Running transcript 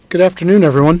Good afternoon,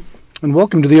 everyone, and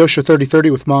welcome to the OSHA 3030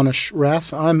 with Monish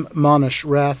Rath. I'm Monish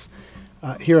Rath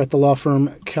here at the law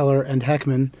firm Keller and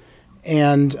Heckman,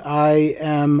 and I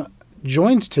am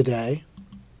joined today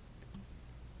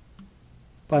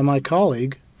by my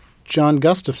colleague, John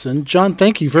Gustafson. John,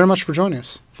 thank you very much for joining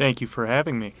us. Thank you for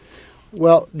having me.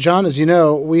 Well, John, as you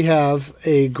know, we have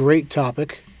a great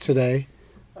topic today.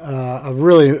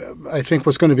 I think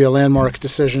what's going to be a landmark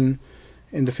decision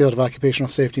in the field of occupational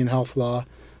safety and health law,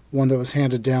 one that was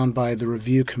handed down by the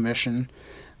Review Commission,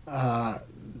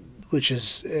 which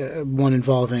is one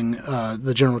involving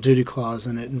the General Duty Clause,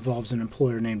 and it involves an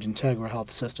employer named Integra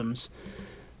Health Systems.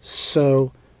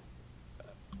 So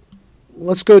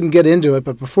let's go ahead and get into it,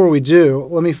 but before we do,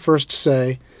 let me first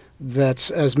say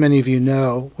that, as many of you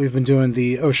know, we've been doing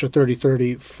the OSHA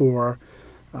 3030 for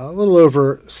a little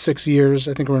over 6 years.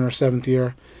 I think we're in our 7th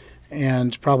year,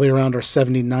 and probably around our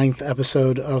 79th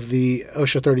episode of the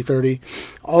OSHA 3030.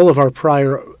 All of our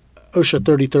prior OSHA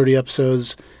 3030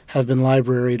 episodes have been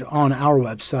libraried on our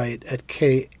website at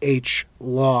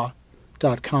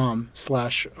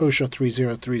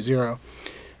khlaw.com/OSHA3030.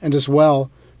 And as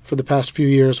well, for the past few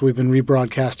years, we've been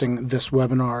rebroadcasting this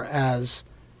webinar as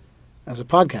a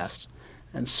podcast.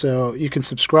 And so you can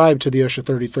subscribe to the OSHA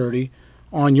 3030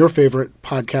 on your favorite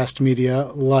podcast media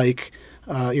like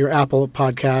your Apple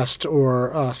podcast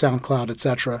or SoundCloud,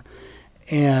 etc.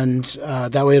 And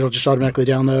that way it'll just automatically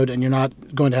download, and you're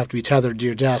not going to have to be tethered to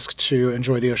your desk to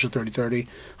enjoy the OSHA 3030.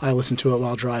 I listen to it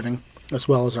while driving, as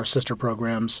well as our sister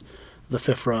programs, the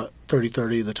FIFRA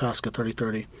 3030, the TSCA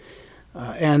 3030.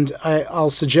 And I'll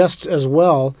suggest as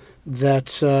well that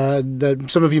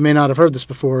some of you may not have heard this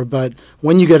before, but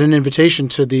when you get an invitation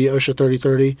to the OSHA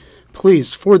 3030,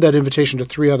 please forward that invitation to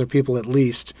 3 other people at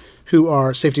least who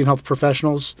are safety and health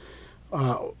professionals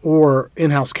or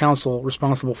in-house counsel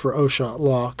responsible for OSHA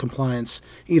law compliance,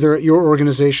 either at your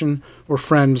organization or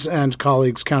friends and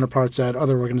colleagues, counterparts at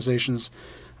other organizations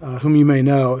whom you may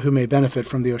know who may benefit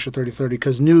from the OSHA 3030,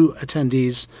 because new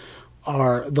attendees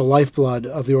are the lifeblood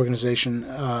of the organization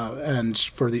and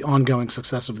for the ongoing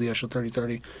success of the OSHA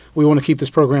 3030. We want to keep this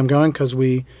program going because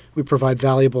we provide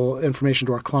valuable information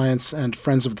to our clients and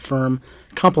friends of the firm,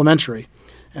 complimentary.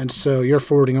 And so your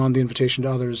forwarding on the invitation to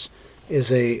others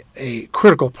is a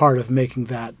critical part of making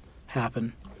that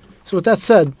happen. So with that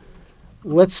said,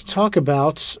 let's talk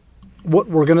about what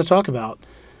we're going to talk about.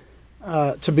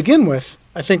 To begin with,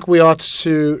 I think we ought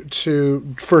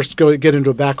to first get into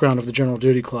a background of the General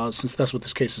Duty Clause, since that's what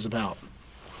this case is about.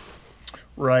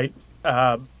 Right.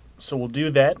 So we'll do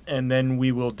that, and then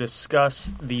we will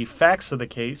discuss the facts of the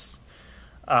case.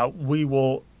 We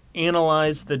will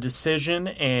analyze the decision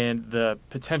and the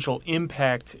potential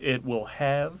impact it will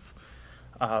have.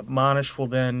 Monish will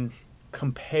then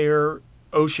compare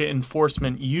OSHA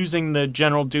enforcement using the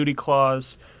General Duty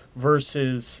Clause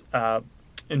versus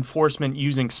enforcement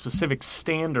using specific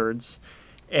standards,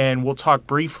 and we'll talk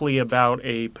briefly about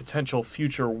a potential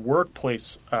future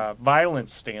workplace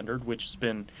violence standard, which has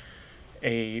been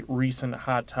a recent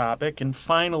hot topic, and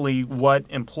finally, what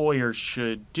employers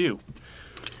should do.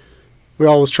 We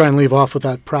always try and leave off with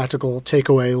that practical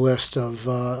takeaway list of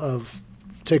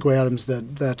takeaway items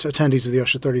that attendees of the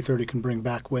OSHA 3030 can bring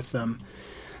back with them.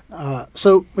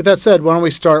 So with that said, why don't we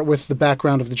start with the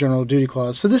background of the General Duty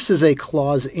Clause. So this is a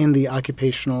clause in the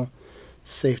Occupational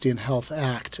Safety and Health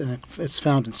Act, and it's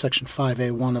found in Section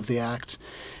 5A1 of the Act.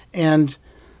 And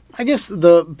I guess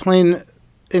the plain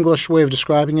English way of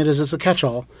describing it is it's a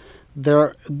catch-all.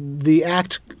 The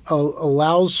Act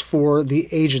allows for the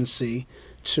agency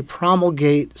to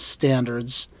promulgate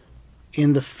standards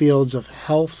in the fields of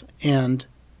health and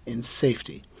in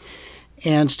safety.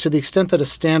 And to the extent that a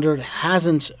standard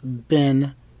hasn't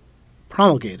been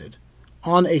promulgated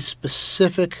on a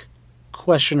specific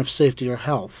question of safety or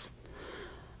health,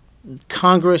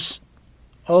 Congress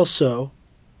also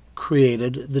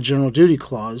created the General Duty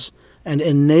Clause and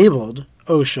enabled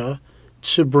OSHA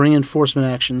to bring enforcement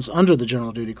actions under the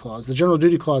General Duty Clause. The General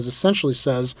Duty Clause essentially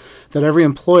says that every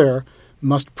employer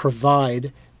must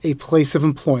provide a place of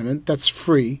employment that's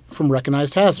free from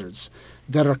recognized hazards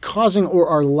that are causing or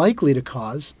are likely to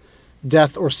cause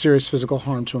death or serious physical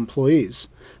harm to employees.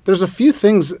 There's a few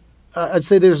things, I'd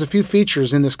say there's a few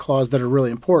features in this clause that are really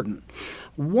important.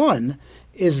 One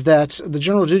is that the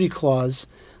General Duty Clause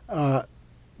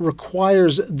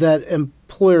requires that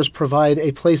employers provide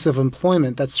a place of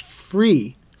employment that's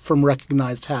free from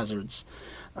recognized hazards.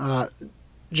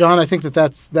 John, I think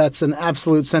that's an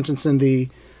absolute sentence in the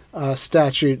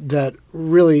statute that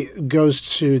really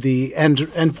goes to the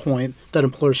end point that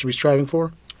employers should be striving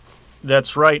for?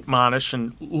 That's right, Monish.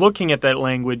 And looking at that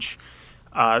language,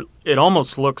 it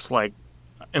almost looks like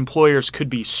employers could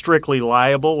be strictly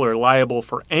liable or liable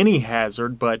for any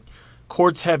hazard, but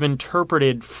courts have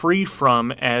interpreted free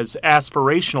from as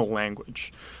aspirational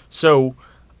language. So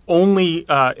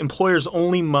employers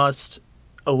only must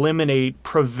eliminate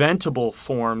preventable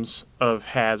forms of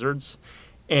hazards,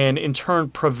 and in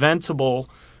turn,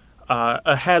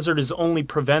 a hazard is only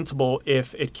preventable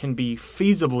if it can be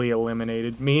feasibly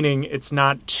eliminated, meaning it's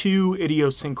not too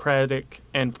idiosyncratic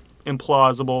and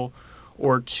implausible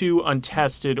or too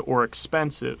untested or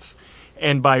expensive.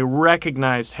 And by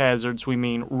recognized hazards, we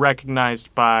mean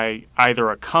recognized by either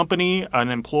a company, an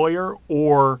employer,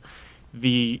 or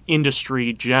the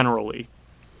industry generally.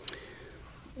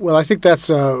 Well, I think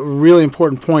that's a really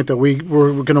important point that we're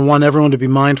going to want everyone to be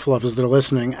mindful of as they're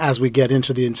listening as we get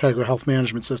into the Integra Health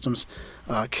Management Systems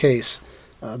case.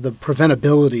 The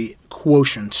preventability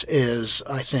quotient is,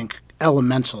 I think,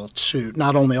 elemental to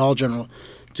not only all general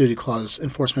duty clause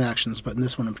enforcement actions, but in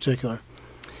this one in particular.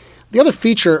 The other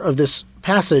feature of this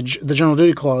passage, the general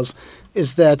duty clause,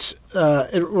 is that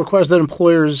it requires that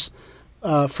employers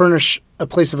furnish a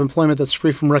place of employment that's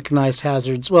free from recognized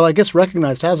hazards. Well, I guess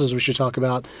recognized hazards we should talk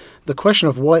about. The question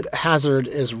of what hazard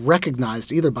is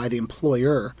recognized either by the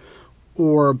employer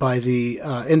or by the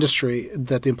industry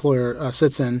that the employer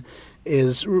sits in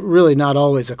is really not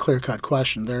always a clear-cut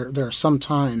question. There are some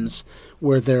times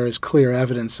where there is clear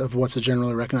evidence of what's a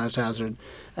generally recognized hazard,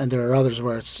 and there are others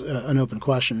where it's an open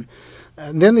question.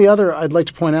 And then the other I'd like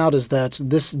to point out is that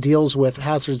this deals with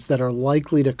hazards that are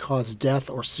likely to cause death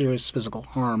or serious physical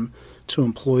harm to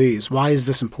employees. Why is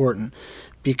this important?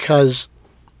 Because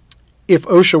if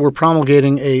OSHA were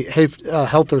promulgating a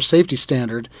health or safety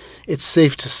standard, it's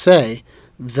safe to say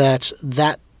that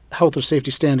that health or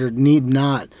safety standard need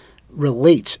not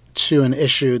relate to an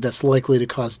issue that's likely to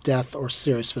cause death or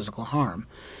serious physical harm.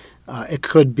 It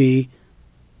could be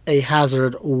a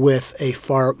hazard with a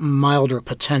far milder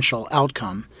potential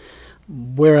outcome.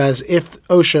 Whereas if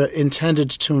OSHA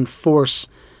intended to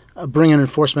bring an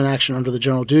enforcement action under the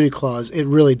general duty clause, it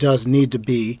really does need to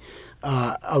be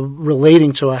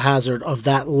relating to a hazard of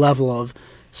that level of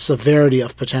severity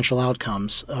of potential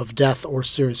outcomes of death or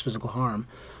serious physical harm.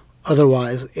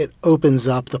 Otherwise, it opens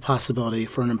up the possibility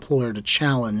for an employer to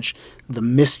challenge the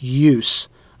misuse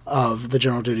of the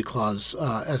general duty clause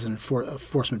as an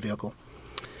enforcement vehicle.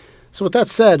 So with that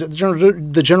said,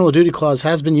 the general duty clause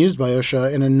has been used by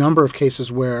OSHA in a number of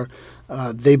cases where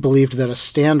they believed that a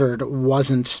standard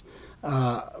wasn't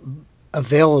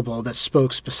available that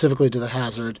spoke specifically to the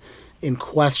hazard in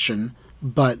question,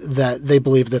 but that they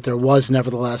believed that there was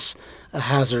nevertheless a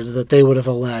hazard that they would have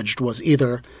alleged was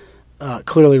either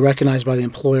clearly recognized by the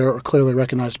employer or clearly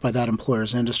recognized by that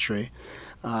employer's industry.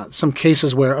 Some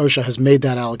cases where OSHA has made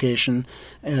that allegation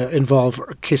involve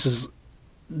cases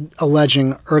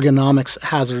alleging ergonomics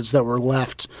hazards that were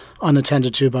left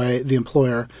unattended to by the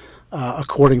employer,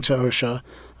 according to OSHA.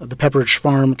 The Pepperidge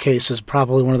Farm case is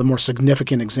probably one of the more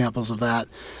significant examples of that,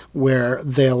 where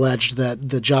they alleged that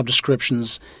the job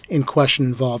descriptions in question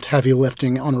involved heavy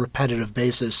lifting on a repetitive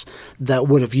basis that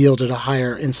would have yielded a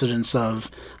higher incidence of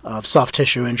soft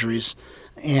tissue injuries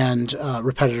and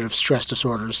repetitive stress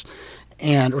disorders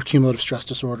or cumulative stress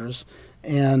disorders.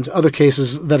 And other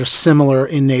cases that are similar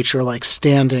in nature, like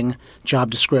standing job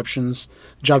descriptions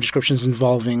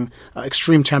involving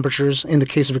extreme temperatures. In the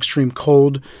case of extreme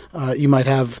cold, you might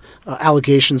have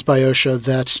allegations by OSHA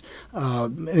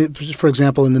that, for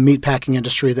example, in the meatpacking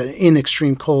industry, that in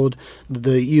extreme cold,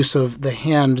 the use of the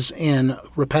hands in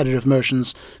repetitive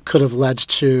motions could have led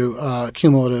to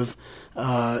cumulative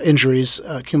injuries,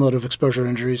 cumulative exposure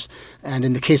injuries. And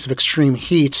in the case of extreme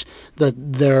heat, the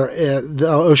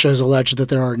OSHA has alleged that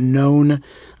there are known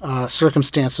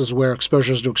circumstances where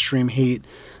exposures to extreme heat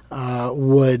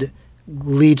would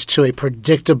lead to a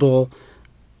predictable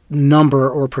number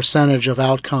or percentage of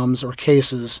outcomes or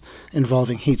cases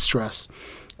involving heat stress.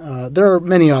 There are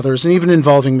many others, and even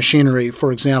involving machinery.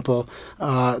 For example,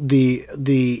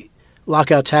 the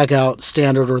lockout-tagout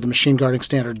standard or the machine guarding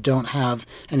standard don't have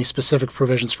any specific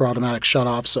provisions for automatic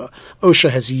shutoff. So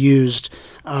OSHA has used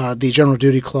the general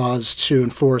duty clause to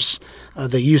enforce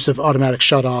the use of automatic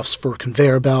shutoffs for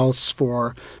conveyor belts,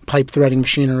 for pipe threading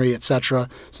machinery, etc.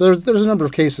 So there's a number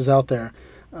of cases out there,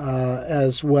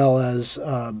 as well as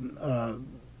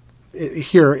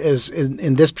here is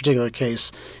in this particular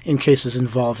case, in cases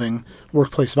involving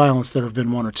workplace violence, there have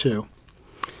been one or two.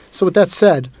 So with that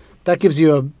said, that gives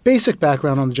you a basic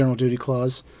background on the general duty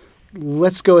clause.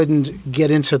 Let's go ahead and get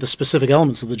into the specific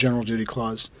elements of the general duty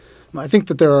clause. I think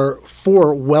that there are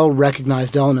 4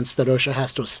 well-recognized elements that OSHA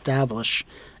has to establish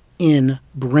in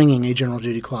bringing a general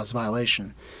duty clause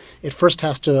violation. it first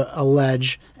has to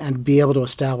allege and be able to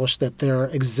establish that there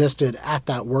existed at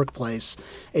that workplace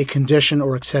a condition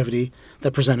or activity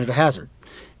that presented a hazard.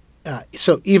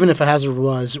 So even if a hazard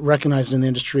was recognized in the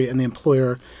industry and the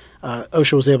employer,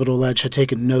 OSHA was able to allege, had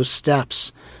taken no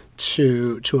steps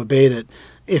to abate it,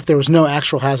 if there was no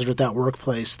actual hazard at that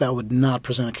workplace, that would not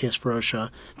present a case for OSHA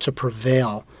to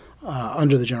prevail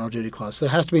under the general duty clause. So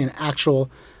there has to be an actual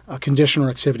condition or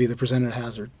activity that presented a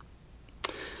hazard.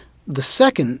 The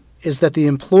second is that the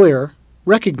employer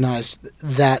recognized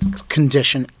that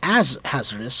condition as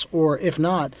hazardous, or if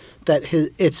not, that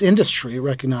its industry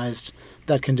recognized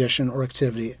that condition or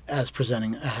activity as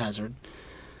presenting a hazard.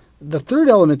 The third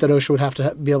element that OSHA would have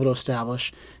to be able to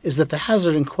establish is that the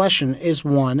hazard in question is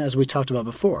one, as we talked about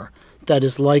before, that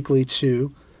is likely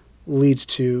to lead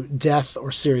to death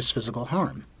or serious physical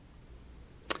harm.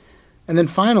 And then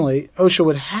finally, OSHA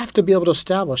would have to be able to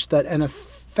establish that an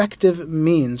effective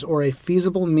means or a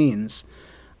feasible means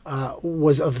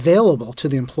was available to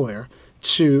the employer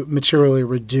to materially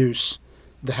reduce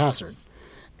the hazard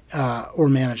or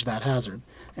manage that hazard.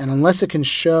 And unless it can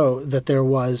show that there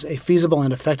was a feasible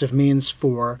and effective means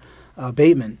for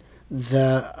abatement,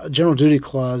 the general duty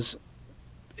clause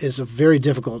is a very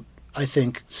difficult, I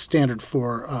think, standard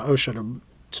for OSHA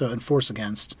to enforce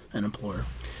against an employer,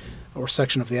 or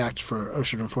section of the Act for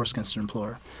OSHA to enforce against an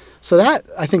employer. So that,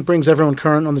 I think, brings everyone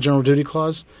current on the general duty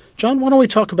clause. John, why don't we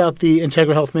talk about the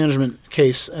Integra Health Management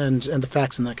case and the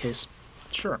facts in that case?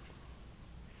 Sure.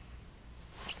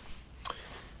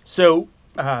 So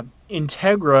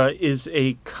Integra is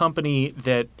a company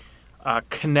that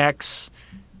connects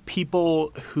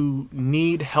people who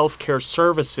need healthcare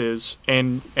services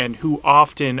and who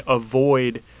often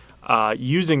avoid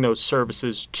using those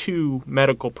services to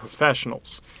medical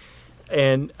professionals.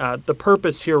 And the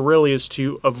purpose here really is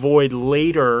to avoid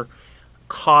later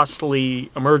costly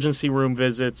emergency room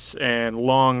visits and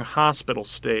long hospital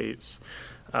stays.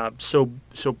 So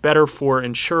better for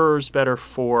insurers, better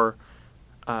for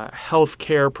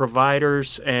healthcare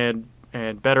providers, and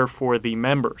better for the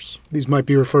members. These might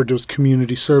be referred to as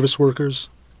community service workers.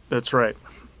 That's right.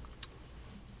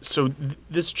 So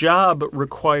this job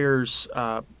requires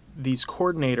these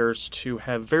coordinators to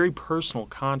have very personal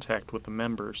contact with the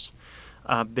members.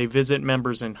 They visit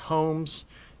members in homes.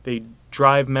 They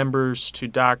drive members to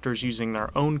doctors using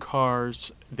their own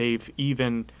cars. They've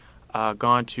even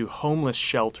gone to homeless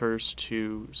shelters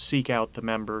to seek out the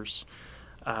members.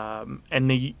 And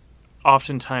they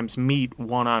oftentimes meet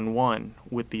one-on-one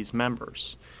with these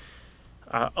members.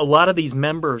 A lot of these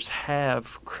members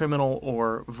have criminal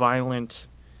or violent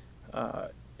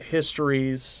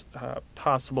histories,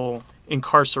 possible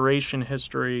incarceration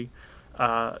history,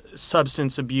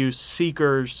 substance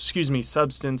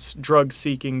drug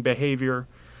seeking behavior.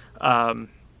 And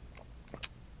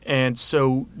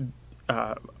so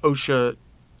the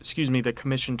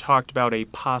commission talked about a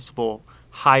possible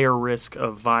higher risk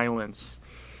of violence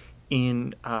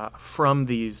from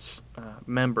these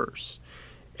members.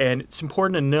 And it's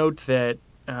important to note that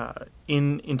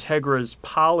in Integra's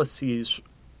policies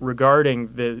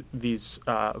regarding this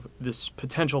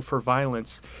potential for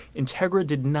violence, Integra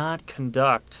did not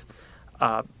conduct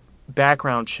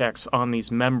background checks on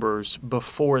these members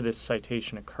before this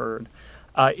citation occurred.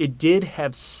 It did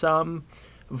have some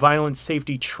violent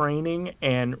safety training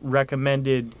and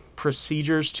recommended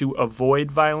procedures to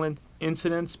avoid violent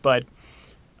incidents, but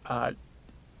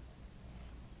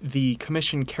the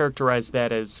commission characterized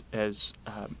that as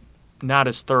not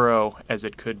as thorough as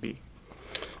it could be.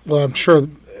 Well, I'm sure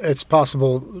it's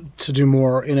possible to do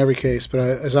more in every case, but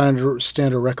as I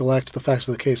understand or recollect the facts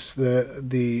of the case,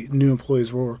 the new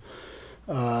employees were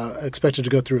expected to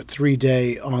go through a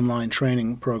 3-day online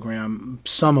training program,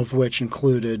 some of which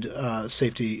included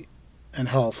safety and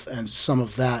health, and some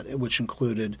of that which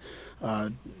included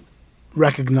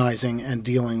recognizing and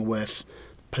dealing with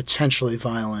potentially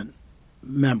violent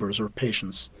members or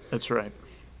patients. That's right.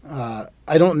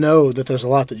 I don't know that there's a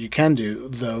lot that you can do,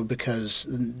 though, because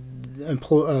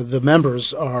the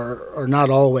members are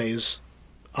not always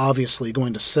obviously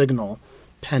going to signal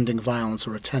pending violence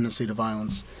or a tendency to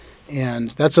violence.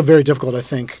 And that's a very difficult, I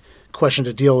think, question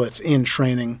to deal with in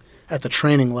training, at the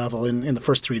training level in the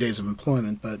first 3 days of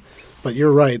employment. But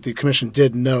you're right, the commission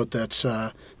did note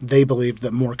that they believed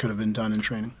that more could have been done in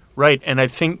training. Right, and I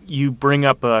think you bring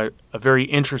up a very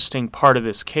interesting part of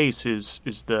this case is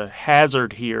the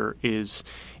hazard here is,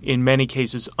 in many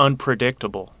cases,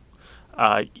 unpredictable.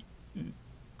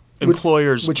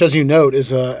 Employers... Which, as you note,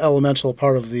 is an elemental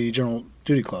part of the general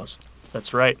duty clause.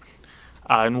 That's right.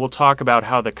 And we'll talk about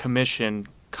how the commission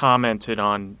commented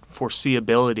on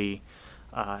foreseeability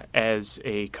as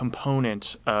a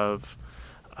component of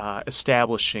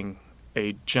establishing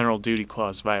a general duty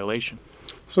clause violation.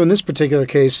 So in this particular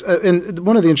case, and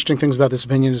one of the interesting things about this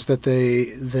opinion is that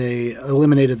they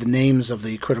eliminated the names of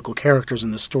the critical characters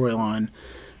in the storyline,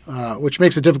 which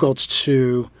makes it difficult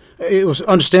to. It was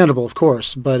understandable, of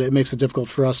course, but it makes it difficult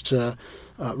for us to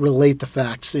relate the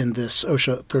facts in this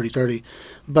OSHA 3030.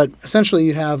 But essentially,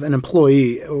 you have an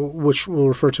employee, which we'll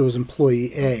refer to as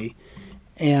Employee A,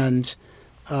 and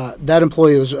that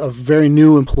employee was a very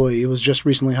new employee, was just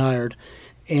recently hired,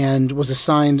 and was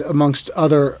assigned amongst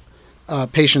other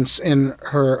patients in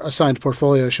her assigned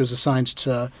portfolio. She was assigned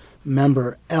to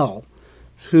member L,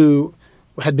 who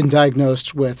had been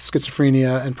diagnosed with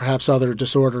schizophrenia and perhaps other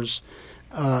disorders.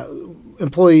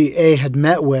 Employee A had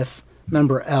met with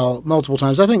member L multiple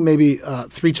times. I think maybe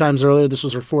 3 times earlier. This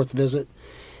was her 4th visit.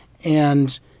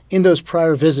 And in those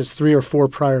prior visits, 3 or 4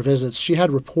 prior visits, she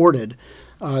had reported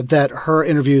that her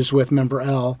interviews with member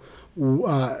L,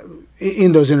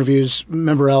 in those interviews,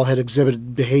 member L had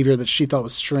exhibited behavior that she thought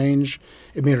was strange.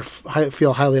 It made her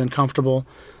feel highly uncomfortable.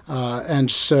 And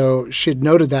so she had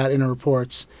noted that in her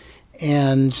reports.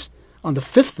 And on the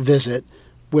 5th visit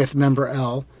with member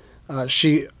L,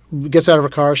 she gets out of her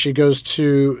car. She goes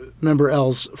to member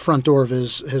L's front door of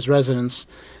his residence,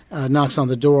 knocks on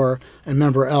the door, and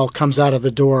member L comes out of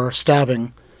the door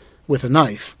stabbing with a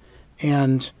knife.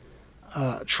 And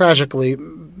tragically,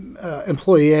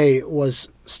 Employee A was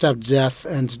stabbed to death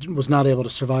and was not able to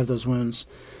survive those wounds.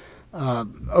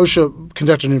 OSHA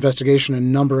conducted an investigation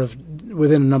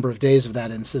within a number of days of that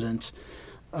incident.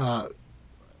 The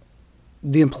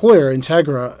employer,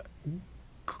 Integra,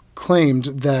 claimed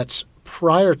that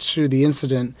prior to the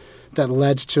incident that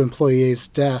led to Employee A's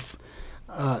death,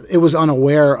 it was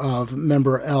unaware of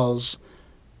member L's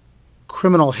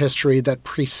criminal history that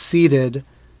preceded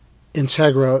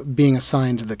Integra being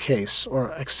assigned the case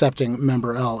or accepting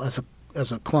member L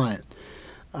as a client.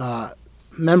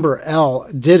 Member L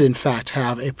did, in fact,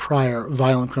 have a prior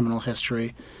violent criminal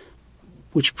history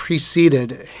which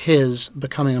preceded his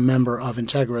becoming a member of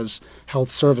Integra's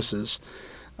health services.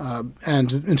 And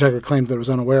Integra claimed that it was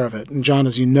unaware of it. And John,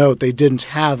 as you note, they didn't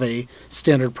have a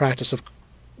standard practice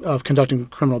of conducting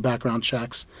criminal background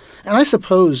checks. And I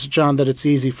suppose, John, that it's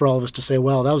easy for all of us to say,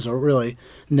 well, that was a really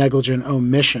negligent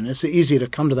omission. It's easy to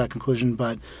come to that conclusion,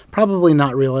 but probably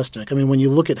not realistic. I mean, when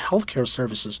you look at healthcare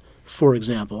services, for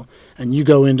example, and you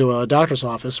go into a doctor's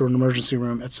office or an emergency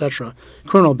room, etc.,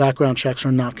 criminal background checks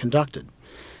are not conducted.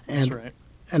 And, That's right.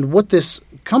 And what this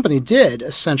company did,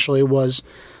 essentially, was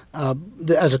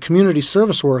as a community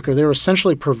service worker, they were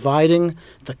essentially providing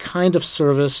the kind of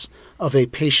service of a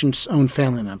patient's own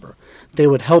family member. They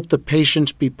would help the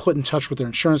patient be put in touch with their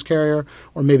insurance carrier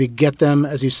or maybe get them,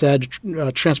 as you said,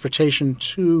 transportation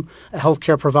to a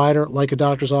healthcare provider like a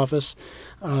doctor's office.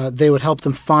 They would help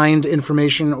them find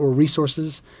information or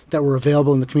resources that were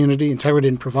available in the community. Integra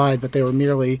didn't provide, but they were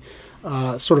merely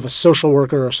sort of a social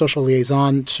worker or social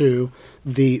liaison to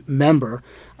the member,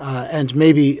 and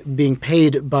maybe being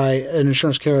paid by an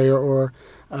insurance carrier or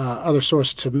other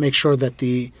source to make sure that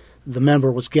the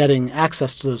member was getting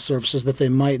access to those services that they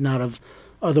might not have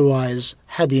otherwise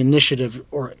had the initiative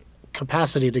or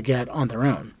capacity to get on their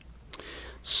own.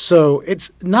 So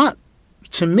it's not,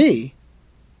 to me,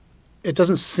 it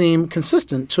doesn't seem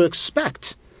consistent to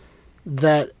expect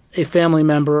that a family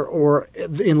member, or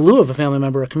in lieu of a family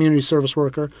member, a community service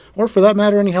worker, or for that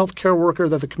matter, any healthcare worker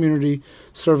that the community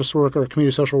service worker or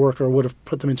community social worker would have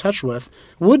put them in touch with,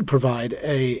 would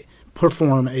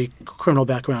perform a criminal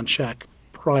background check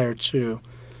prior to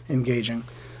engaging.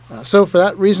 So for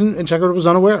that reason, Integra was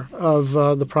unaware of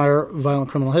the prior violent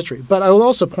criminal history. But I will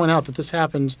also point out that this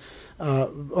happened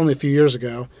only a few years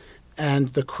ago, and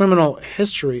the criminal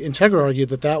history, Integra argued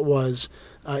that was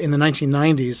in the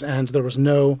 1990s, and there was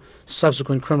no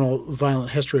subsequent criminal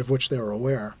violent history of which they were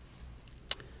aware.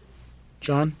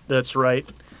 John? That's right,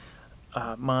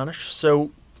 Monish.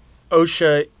 So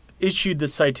OSHA issued the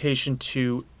citation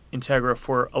to Integra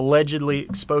for allegedly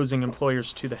exposing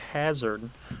employers to the hazard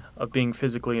of being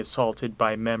physically assaulted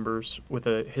by members with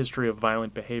a history of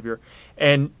violent behavior.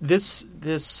 And this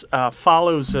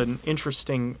follows an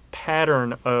interesting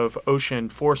pattern of OSHA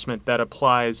enforcement that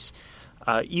applies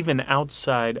even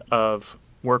outside of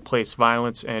workplace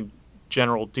violence and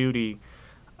general duty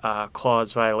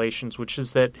clause violations, which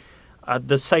is that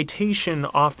the citation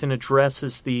often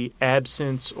addresses the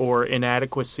absence or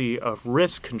inadequacy of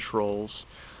risk controls,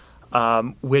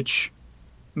 which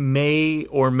may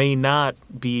or may not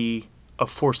be a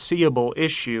foreseeable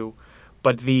issue,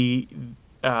 but the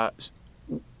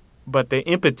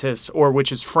impetus, or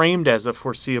which is framed as a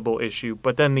foreseeable issue,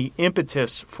 but then the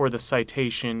impetus for the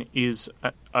citation is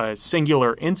a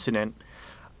singular incident,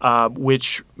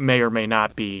 which may or may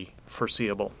not be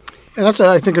foreseeable. And that's,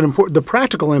 I think, the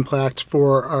practical impact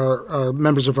for our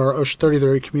members of our OSHA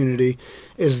 3030 community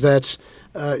is that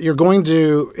you're going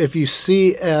to, if you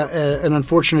see an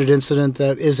unfortunate incident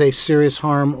that is a serious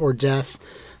harm or death,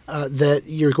 that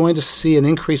you're going to see an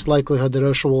increased likelihood that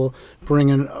OSHA will bring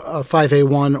in a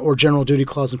 5A1 or general duty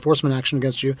clause enforcement action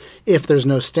against you if there's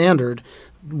no standard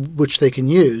which they can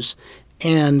use.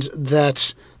 And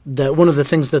that one of the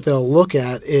things that they'll look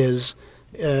at is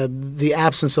the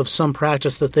absence of some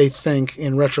practice that they think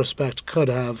in retrospect could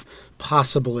have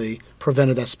possibly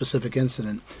prevented that specific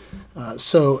incident.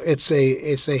 So it's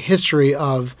a history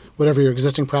of whatever your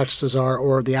existing practices are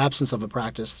or the absence of a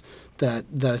practice that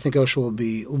I think OSHA will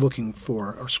be looking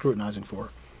for or scrutinizing for.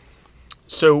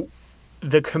 So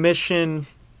the commission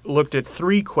looked at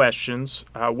 3 questions: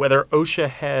 whether OSHA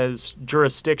has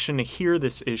jurisdiction to hear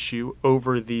this issue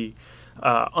over the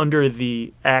under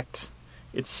the Act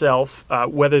itself,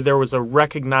 whether there was a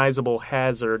recognizable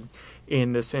hazard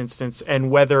in this instance,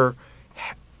 and whether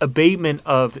abatement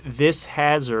of this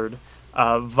hazard,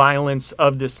 violence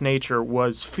of this nature,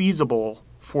 was feasible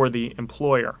for the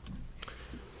employer.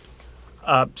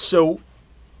 So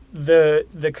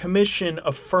the commission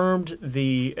affirmed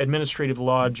the administrative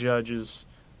law judge's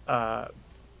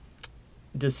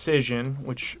decision,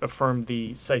 which affirmed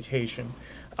the citation.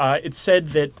 It said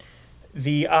that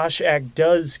the OSH Act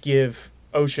does give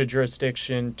OSHA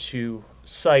jurisdiction to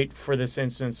cite for this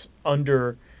instance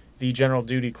under the general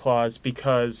duty clause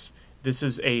because this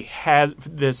is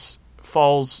this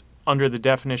falls under the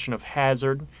definition of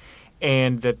hazard,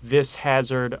 and that this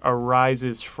hazard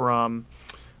arises from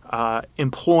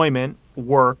employment,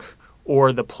 work,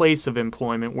 or the place of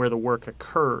employment where the work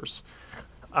occurs.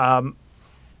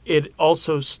 It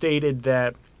also stated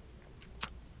that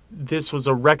this was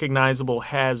a recognizable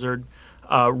hazard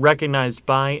recognized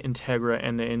by Integra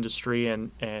and the industry,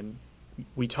 and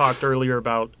we talked earlier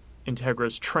about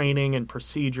Integra's training and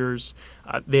procedures.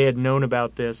 They had known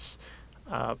about this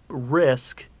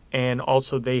risk, and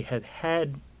also they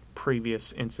had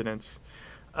previous incidents.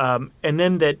 And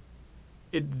then that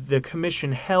the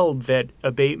commission held that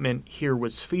abatement here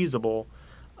was feasible,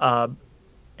 and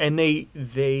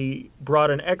they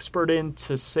brought an expert in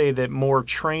to say that more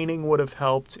training would have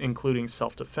helped, including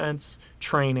self-defense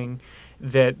training,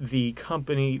 that the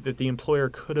employer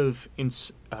could have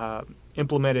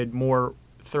implemented more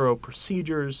thorough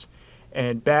procedures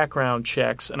and background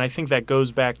checks. And I think that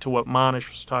goes back to what Manish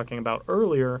was talking about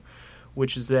earlier,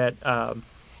 which is that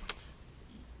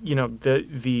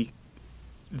the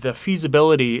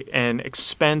feasibility and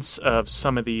expense of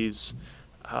some of these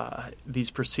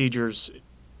procedures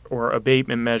or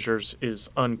abatement measures is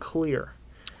unclear.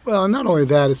 Well, not only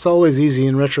that, it's always easy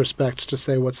in retrospect to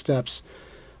say what steps,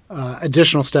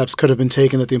 additional steps could have been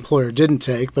taken that the employer didn't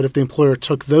take. But if the employer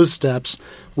took those steps,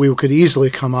 we could easily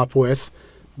come up with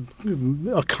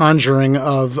a conjuring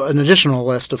of an additional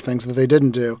list of things that they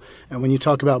didn't do. And when you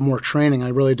talk about more training, I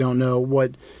really don't know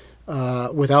what,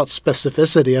 without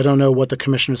specificity, I don't know what the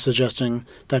commission is suggesting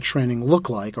that training look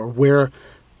like or where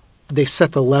they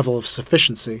set the level of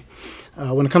sufficiency.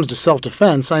 When it comes to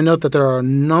self-defense, I note that there are a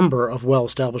number of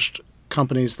well-established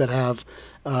companies that have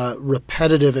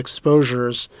repetitive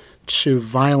exposures to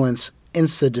violence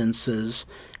incidences,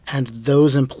 and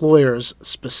those employers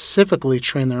specifically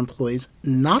train their employees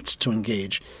not to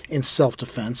engage in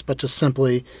self-defense, but to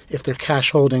simply, if they're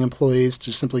cash-holding employees,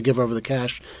 to simply give over the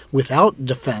cash without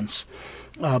defense,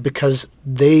 because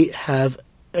they have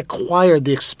acquired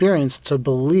the experience to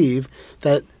believe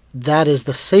that that is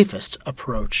the safest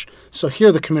approach. So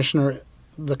here the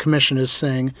commission is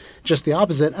saying just the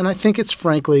opposite, and I think it's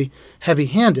frankly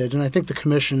heavy-handed, and I think the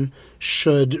commission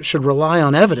should rely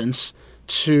on evidence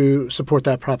to support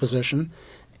that proposition.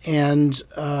 And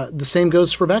the same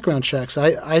goes for background checks.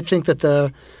 I think that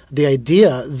the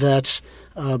idea that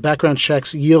background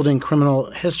checks yielding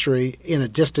criminal history in a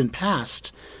distant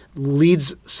past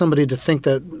leads somebody to think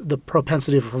that the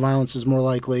propensity for violence is more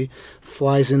likely,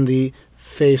 flies in the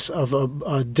face of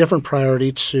a different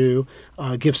priority to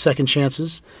give second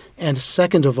chances. And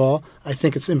second of all, I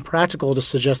think it's impractical to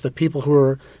suggest that people who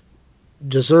are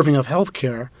deserving of health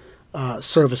care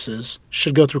services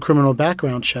should go through criminal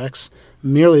background checks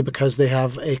merely because they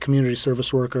have a community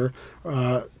service worker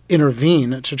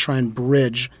intervene to try and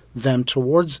bridge them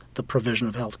towards the provision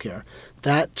of health care.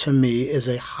 That, to me, is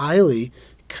a highly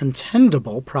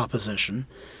contendable proposition,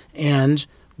 and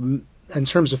in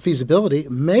terms of feasibility,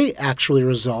 may actually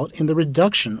result in the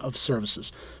reduction of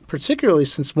services, particularly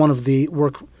since one of the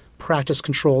work practice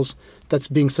controls that's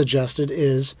being suggested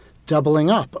is doubling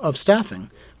up of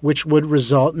staffing, which would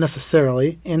result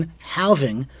necessarily in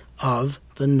halving of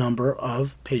the number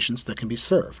of patients that can be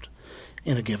served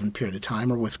in a given period of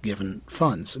time or with given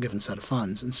funds, a given set of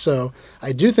funds. And so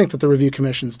I do think that the Review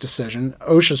Commission's decision,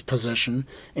 OSHA's position,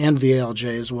 and the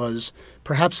ALJ's was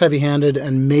perhaps heavy-handed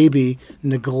and maybe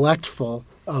neglectful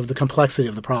of the complexity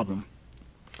of the problem.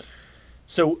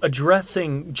 So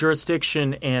addressing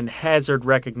jurisdiction and hazard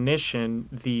recognition,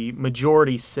 the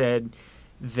majority said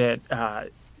that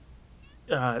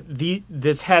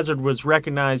this hazard was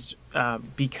recognized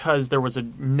because there was a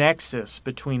nexus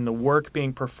between the work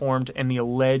being performed and the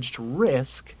alleged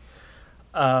risk.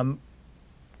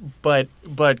 But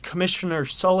Commissioner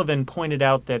Sullivan pointed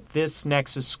out that this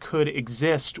nexus could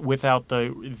exist without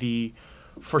the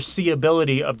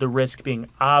foreseeability of the risk being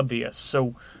obvious.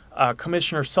 So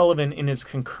Commissioner Sullivan, in his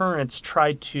concurrence,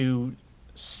 tried to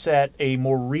set a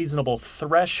more reasonable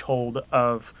threshold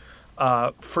of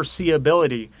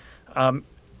foreseeability.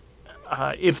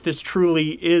 If this truly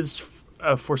is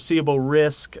a foreseeable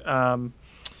risk,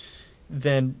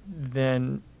 then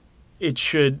there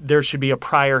should be a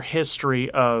prior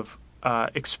history of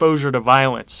exposure to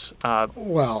violence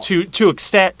to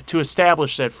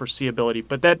establish that foreseeability.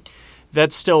 But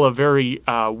that's still a very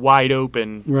wide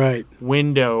open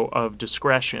window of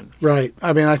discretion. Right.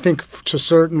 I mean, I think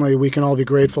certainly we can all be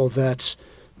grateful that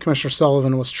Commissioner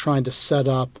Sullivan was trying to set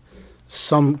up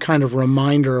some kind of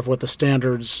reminder of what the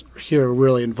standards here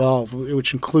really involve,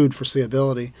 which include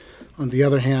foreseeability. On the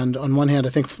other hand, on one hand, I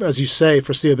think, as you say,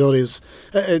 foreseeability is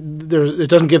it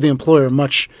doesn't give the employer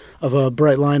much of a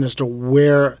bright line as to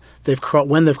when they've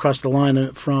crossed the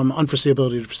line from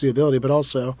unforeseeability to foreseeability. But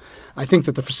also, I think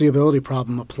that the foreseeability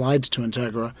problem applied to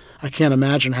Integra. I can't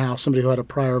imagine how somebody who had a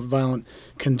prior violent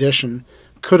condition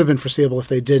could have been foreseeable if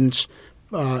they didn't.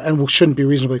 And shouldn't be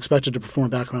reasonably expected to perform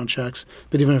background checks.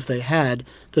 But even if they had,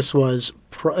 this was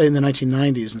in the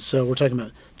 1990s, and so we're talking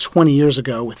about 20 years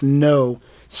ago with no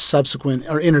subsequent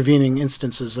or intervening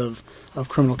instances of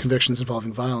criminal convictions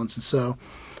involving violence. And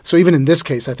so even in this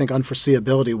case, I think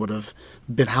unforeseeability would have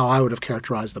been how I would have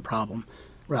characterized the problem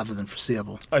rather than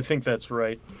foreseeable. I think that's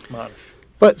right, Monish.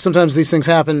 But sometimes these things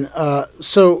happen.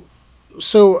 So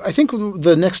I think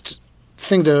the next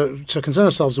thing to concern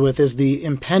ourselves with is the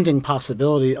impending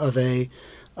possibility of a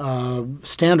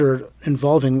standard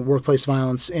involving workplace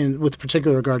violence with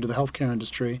particular regard to the healthcare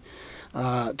industry.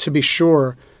 To be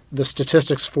sure, the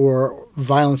statistics for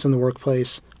violence in the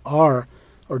workplace are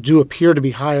or do appear to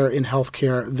be higher in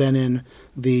healthcare than in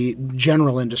the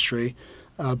general industry.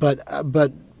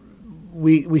 But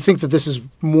we think that this is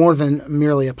more than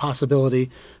merely a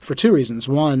possibility for two reasons.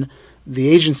 One, the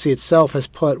agency itself has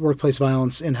put workplace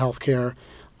violence in healthcare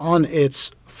on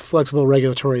its flexible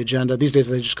regulatory agenda. These days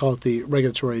they just call it the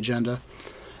regulatory agenda.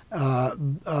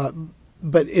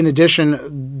 But in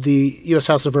addition, the U.S.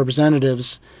 House of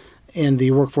Representatives in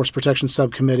the Workforce Protection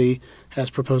Subcommittee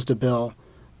has proposed a bill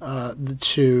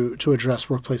to address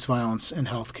workplace violence in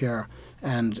healthcare.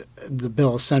 And the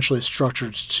bill essentially is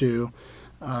structured to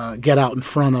get out in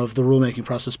front of the rulemaking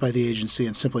process by the agency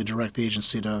and simply direct the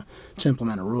agency to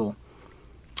implement a rule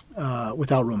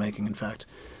without rulemaking, in fact.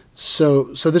 So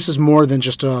this is more than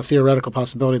just a theoretical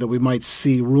possibility that we might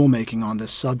see rulemaking on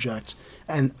this subject,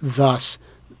 and thus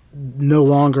no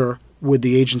longer would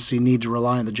the agency need to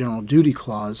rely on the general duty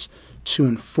clause to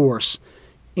enforce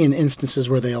in instances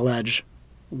where they allege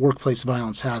workplace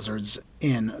violence hazards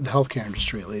in the healthcare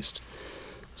industry, at least.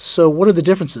 So what are the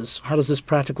differences? How does this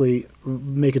practically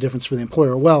make a difference for the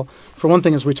employer? Well, for one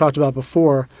thing, as we talked about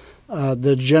before, under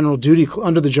the general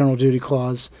duty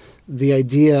clause, the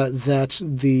idea that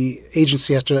the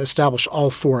agency has to establish all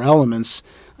four elements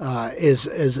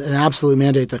is an absolute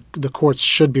mandate that the courts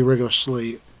should be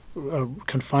rigorously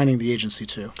confining the agency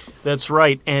to. That's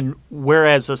right. And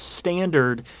whereas a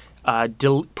standard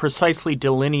precisely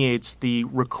delineates the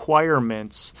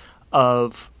requirements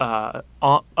of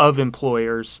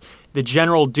employers, the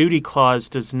general duty clause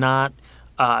does not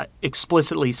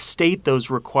explicitly state those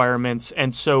requirements.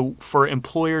 And so for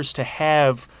employers to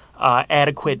have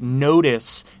adequate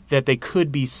notice that they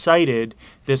could be cited,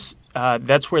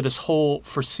 that's where this whole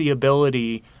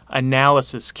foreseeability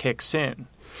analysis kicks in.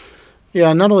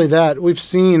 Yeah, not only that, we've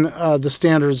seen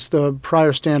the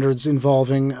prior standards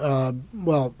involving,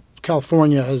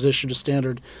 California has issued a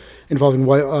standard involving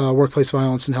workplace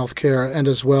violence in healthcare, and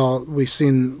as well, we've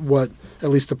seen what at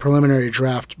least the preliminary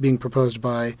draft being proposed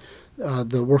by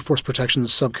the Workforce Protection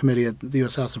Subcommittee at the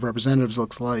U.S. House of Representatives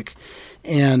looks like.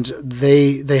 And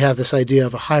they have this idea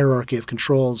of a hierarchy of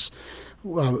controls,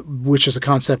 which is a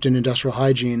concept in industrial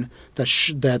hygiene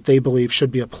that they believe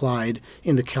should be applied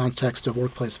in the context of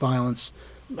workplace violence.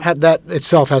 that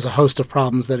itself has a host of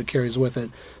problems that it carries with it.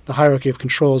 The hierarchy of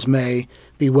controls may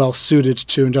be well suited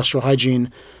to industrial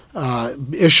hygiene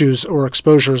issues or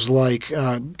exposures like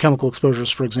chemical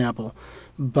exposures, for example,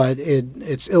 but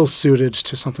it's ill-suited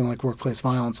to something like workplace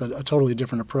violence. A totally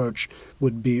different approach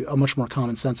would be a much more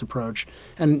common sense approach.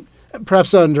 And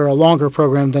perhaps under a longer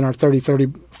program than our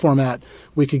 30-30 format,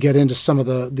 we could get into some of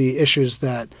the issues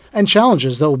and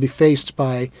challenges that will be faced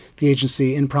by the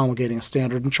agency in promulgating a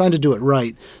standard and trying to do it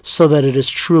right so that it is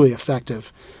truly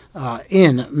effective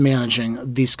in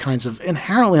managing these kinds of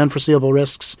inherently unforeseeable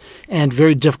risks and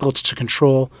very difficult to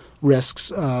control risks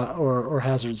or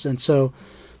hazards. And so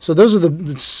those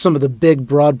are some of the big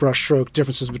broad brushstroke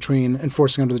differences between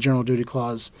enforcing under the General Duty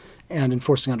Clause and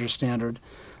enforcing under standard.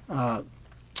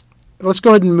 Let's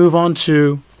go ahead and move on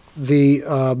to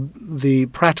the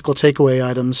practical takeaway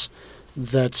items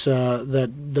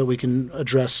that we can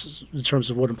address in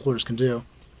terms of what employers can do.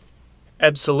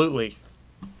 Absolutely.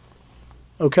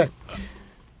 Okay.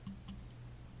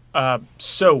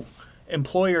 So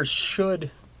employers should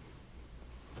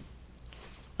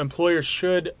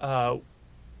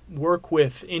work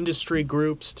with industry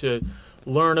groups to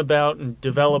learn about and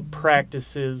develop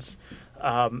practices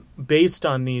based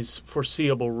on these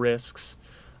foreseeable risks.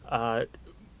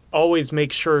 Always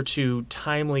make sure to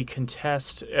timely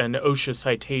contest an OSHA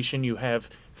citation. You have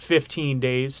 15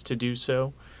 days to do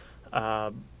so.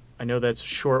 I know that's a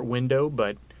short window,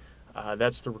 but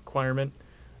that's the requirement.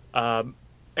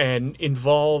 And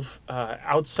involve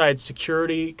outside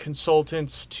security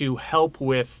consultants to help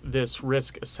with this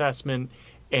risk assessment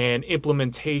and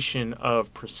implementation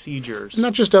of procedures.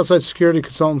 Not just outside security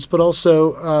consultants, but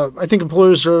also I think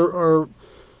employers are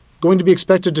going to be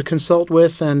expected to consult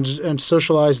with and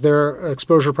socialize their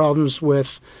exposure problems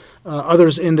with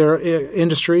others in their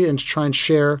industry and to try and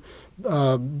share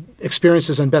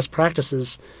experiences and best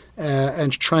practices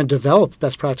and try and develop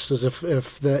best practices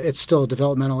if it's still a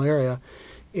developmental area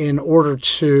in order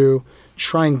to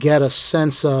try and get a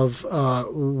sense of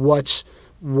what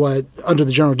under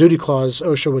the General Duty Clause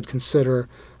OSHA would consider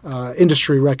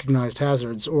industry-recognized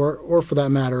hazards, or for that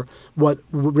matter, what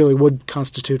really would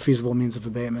constitute feasible means of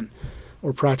abatement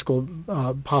or practical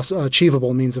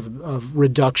achievable means of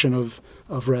reduction of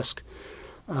risk.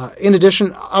 In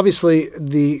addition, obviously,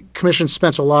 the Commission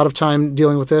spent a lot of time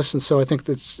dealing with this, and so I think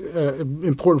that's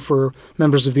important for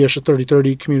members of the OSHA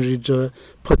 3030 community to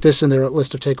put this in their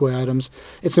list of takeaway items.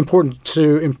 It's important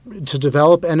to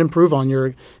develop and improve on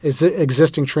your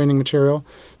existing training material,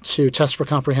 to test for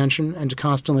comprehension, and to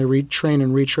constantly retrain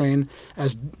and retrain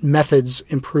as methods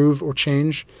improve or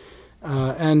change,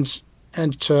 and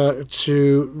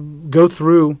to go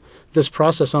through this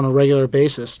process on a regular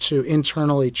basis to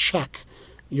internally check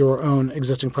your own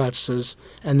existing practices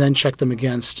and then check them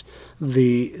against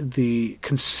the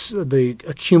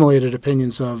accumulated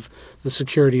opinions of the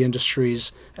security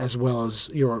industries as well as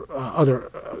your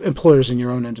other employers in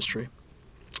your own industry.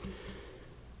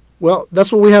 Well,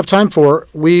 that's what we have time for.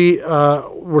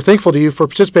 We're thankful to you for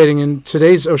participating in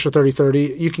today's OSHA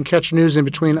 3030. You can catch news in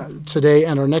between today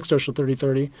and our next OSHA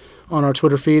 3030 on our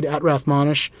Twitter feed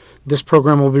 @RafMonish. This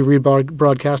program will be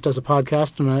rebroadcast as a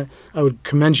podcast, and I would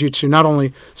commend you to not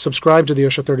only subscribe to the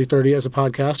OSHA 3030 as a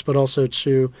podcast, but also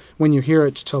to, when you hear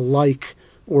it, to like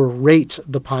or rate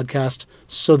the podcast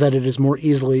so that it is more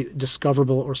easily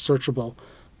discoverable or searchable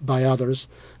by others.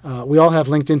 We all have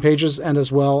LinkedIn pages, and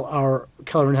as well our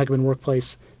Keller and Heckman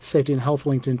Workplace Safety and Health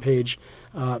LinkedIn page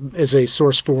is a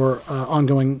source for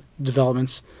ongoing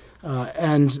developments.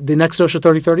 And the next OSHA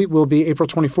 3030 will be April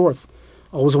 24th.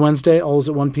 Always a Wednesday, always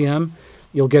at 1 p.m.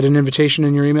 You'll get an invitation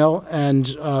in your email, and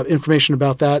information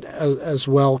about that as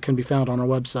well can be found on our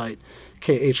website,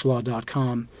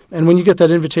 khlaw.com. And when you get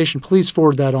that invitation, please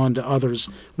forward that on to others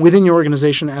within your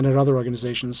organization and at other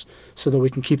organizations so that we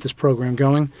can keep this program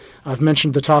going. I've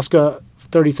mentioned the TSCA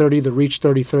 3030, the REACH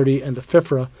 3030, and the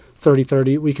FIFRA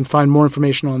 3030. We can find more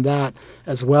information on that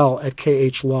as well at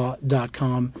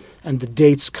khlaw.com. And the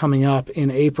dates coming up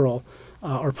in April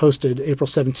are posted April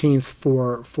 17th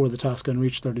for the TSCA and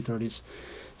REACH 3030s.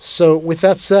 So with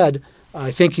that said, I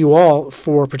thank you all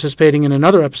for participating in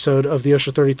another episode of the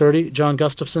OSHA 3030. John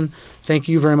Gustafson, thank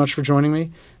you very much for joining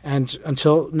me. And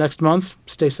until next month,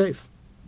 stay safe.